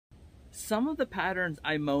Some of the patterns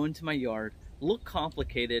I mow into my yard look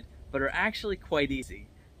complicated, but are actually quite easy.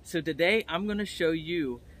 So today I'm going to show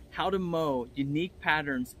you how to mow unique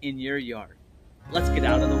patterns in your yard. Let's get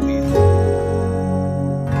out of the weeds.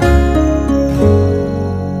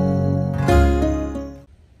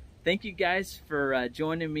 Thank you guys for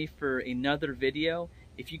joining me for another video.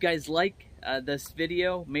 If you guys like this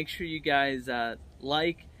video, make sure you guys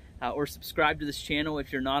like or subscribe to this channel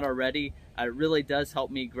if you're not already. It really does help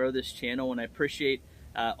me grow this channel, and I appreciate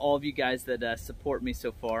all of you guys that support me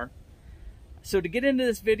so far. So to get into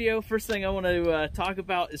this video, first thing I want to talk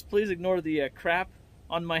about is please ignore the crap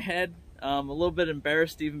on my head. I'm a little bit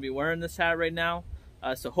embarrassed to even be wearing this hat right now,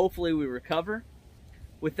 so hopefully we recover.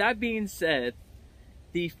 With that being said,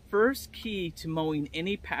 the first key to mowing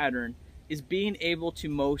any pattern is being able to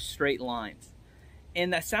mow straight lines.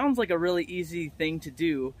 And that sounds like a really easy thing to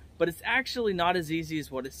do, but it's actually not as easy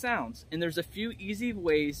as what it sounds. And there's a few easy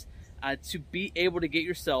ways to be able to get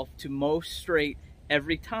yourself to mow straight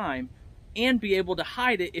every time and be able to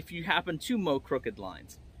hide it if you happen to mow crooked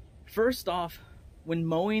lines. First off, when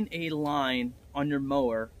mowing a line on your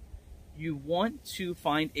mower, you want to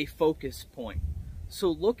find a focus point.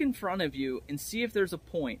 So look in front of you and see if there's a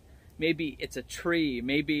point. Maybe it's a tree,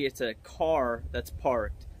 maybe it's a car that's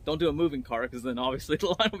parked. Don't do a moving car, because then obviously the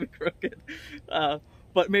line will be crooked.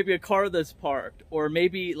 But maybe a car that's parked, or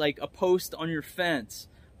maybe like a post on your fence.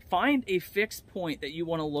 Find a fixed point that you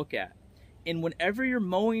want to look at. And whenever you're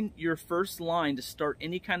mowing your first line to start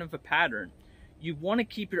any kind of a pattern, you want to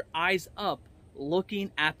keep your eyes up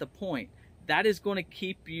looking at the point. That is going to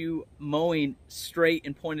keep you mowing straight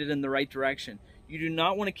and pointed in the right direction. You do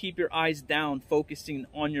not want to keep your eyes down focusing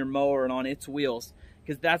on your mower and on its wheels,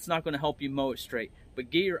 because that's not going to help you mow it straight. But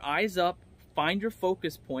get your eyes up, find your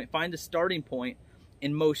focus point, find a starting point,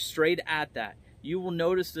 and mow straight at that. You will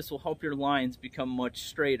notice this will help your lines become much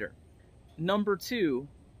straighter. Number two,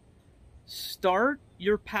 start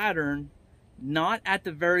your pattern not at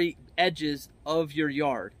the very edges of your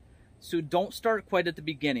yard. So don't start quite at the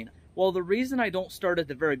beginning. Well, the reason I don't start at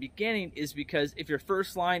the very beginning is because if your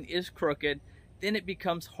first line is crooked, then it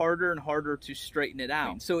becomes harder and harder to straighten it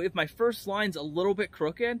out. So if my first line's a little bit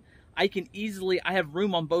crooked, I have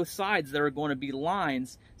room on both sides that are going to be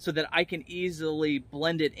lines so that I can easily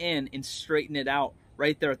blend it in and straighten it out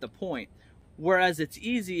right there at the point. Whereas it's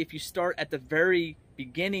easy if you start at the very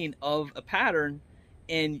beginning of a pattern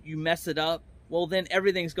and you mess it up, well then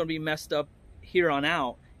everything's going to be messed up here on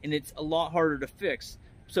out, and it's a lot harder to fix.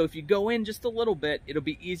 So if you go in just a little bit, it'll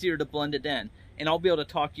be easier to blend it in, and I'll be able to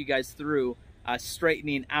talk you guys through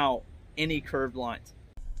straightening out any curved lines.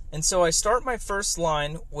 And so I start my first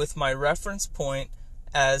line with my reference point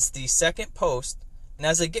as the second post, and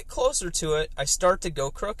as I get closer to it, I start to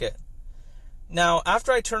go crooked. Now,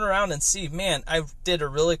 after I turn around and see, man, I did a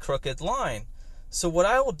really crooked line. So what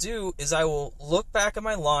I will do is I will look back at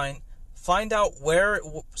my line, find out where it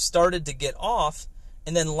started to get off,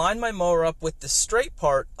 and then line my mower up with the straight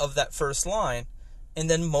part of that first line, and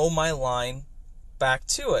then mow my line back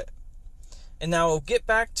to it. And now I'll get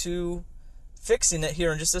back to fixing it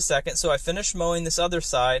here in just a second. So I finish mowing this other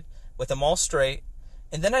side with them all straight,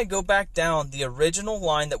 and then I go back down the original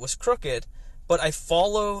line that was crooked, but I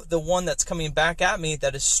follow the one that's coming back at me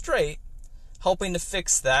that is straight, helping to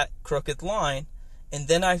fix that crooked line. And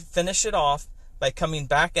then I finish it off by coming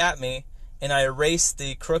back at me, and I erase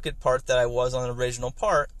the crooked part that I was on the original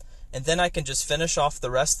part, and then I can just finish off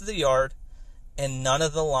the rest of the yard and none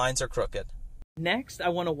of the lines are crooked. Next, I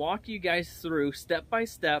want to walk you guys through step by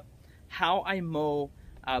step how I mow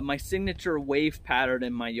my signature wave pattern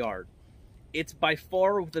in my yard. It's by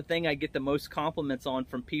far the thing I get the most compliments on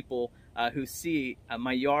from people who see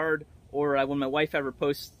my yard, or when my wife ever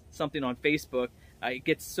posts something on Facebook, it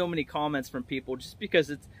gets so many comments from people just because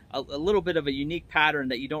it's a little bit of a unique pattern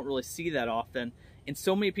that you don't really see that often. And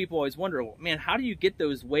so many people always wonder, well, man, how do you get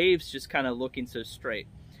those waves just kind of looking so straight?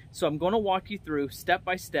 So I'm going to walk you through step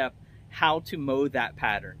by step how to mow that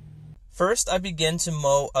pattern. First, I begin to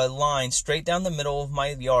mow a line straight down the middle of my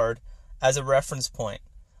yard as a reference point.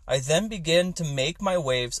 I then begin to make my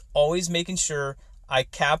waves, always making sure I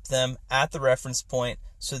cap them at the reference point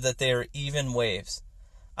so that they are even waves.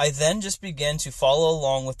 I then just begin to follow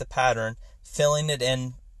along with the pattern, filling it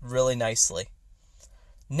in really nicely.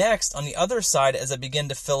 Next, on the other side, as I begin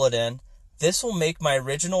to fill it in, this will make my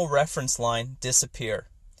original reference line disappear.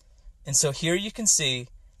 And so here you can see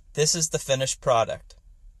this is the finished product.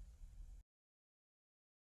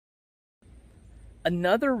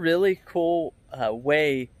 Another really cool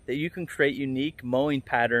way that you can create unique mowing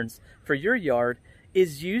patterns for your yard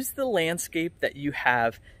is use the landscape that you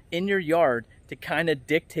have in your yard to kind of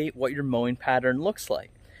dictate what your mowing pattern looks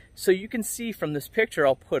like. So you can see from this picture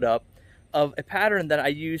I'll put up of a pattern that I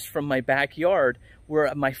used from my backyard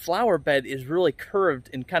where my flower bed is really curved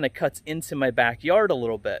and kind of cuts into my backyard a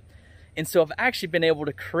little bit. And so I've actually been able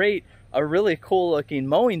to create a really cool looking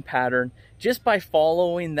mowing pattern just by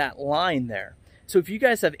following that line there. So if you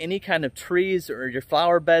guys have any kind of trees or your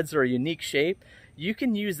flower beds are a unique shape, you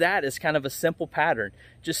can use that as kind of a simple pattern.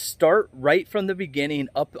 Just start right from the beginning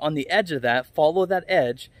up on the edge of that, follow that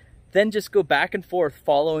edge, then just go back and forth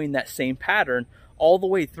following that same pattern all the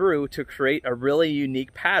way through to create a really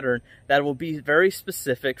unique pattern that will be very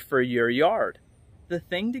specific for your yard. The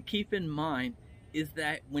thing to keep in mind is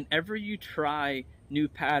that whenever you try new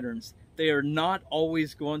patterns, they are not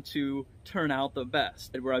always going to turn out the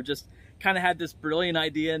best. Where I've just kind of had this brilliant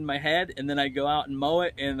idea in my head and then I go out and mow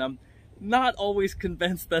it and I'm not always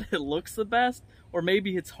convinced that it looks the best, or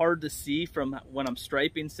maybe it's hard to see from when I'm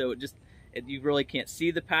striping, so you really can't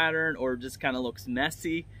see the pattern, or it just kind of looks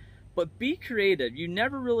messy. But be creative. You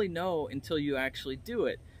never really know until you actually do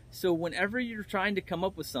it. So whenever you're trying to come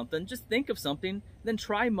up with something, just think of something, then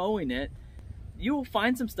try mowing it. You will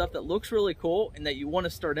find some stuff that looks really cool and that you want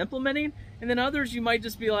to start implementing, and then others you might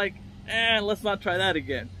just be like, let's not try that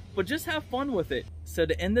again. But just have fun with it. So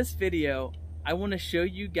to end this video, I want to show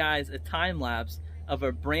you guys a time lapse of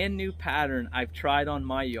a brand new pattern I've tried on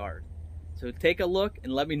my yard. So take a look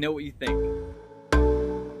and let me know what you think.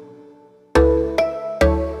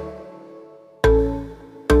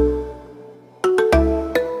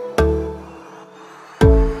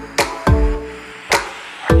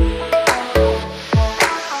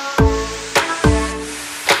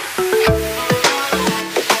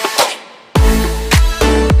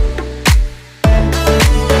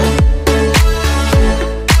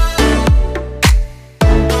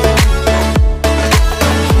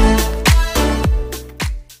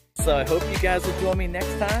 So I hope you guys will join me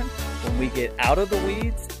next time when we get out of the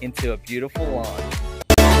weeds into a beautiful lawn.